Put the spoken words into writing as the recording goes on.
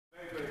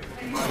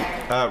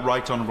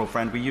Right, honourable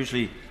friend. We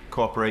usually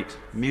cooperate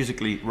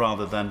musically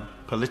rather than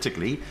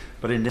politically,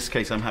 but in this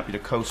case I'm happy to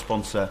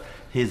co-sponsor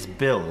his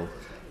bill.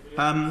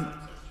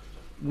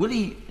 Will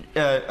he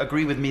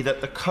agree with me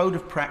that the code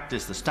of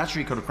practice, the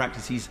statutory code of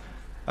practice he's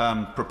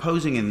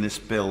proposing in this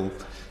bill,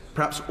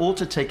 perhaps ought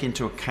to take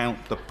into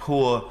account the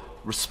poor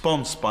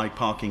response by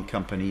parking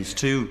companies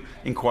to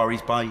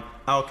inquiries by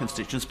our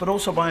constituents, but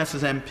also by us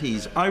as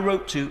MPs? I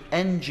wrote to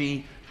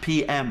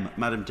NGPM,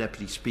 Madam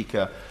Deputy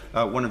Speaker,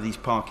 one of these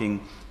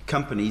parking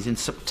companies, in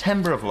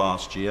September of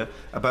last year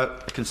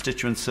about a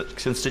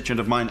constituent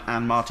of mine,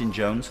 Anne Martin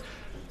Jones,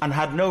 and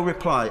had no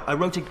reply. I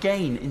wrote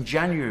again in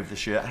January of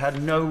this year,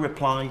 had no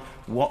reply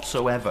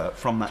whatsoever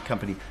from that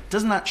company.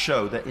 Doesn't that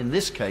show that in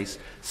this case,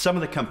 some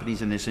of the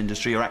companies in this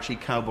industry are actually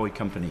cowboy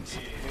companies?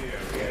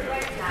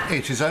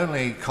 It is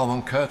only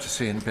common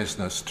courtesy in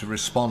business to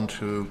respond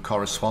to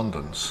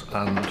correspondence,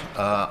 and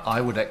I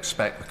would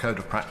expect the code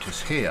of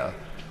practice here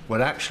would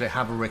actually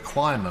have a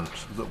requirement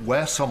that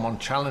where someone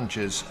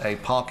challenges a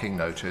parking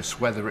notice,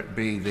 whether it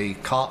be the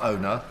car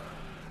owner,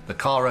 the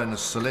car owner's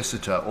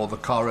solicitor or the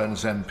car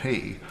owner's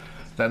MP,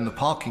 then the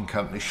parking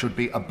company should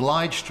be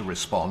obliged to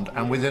respond,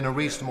 and within a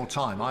reasonable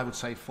time, I would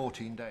say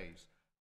 14 days.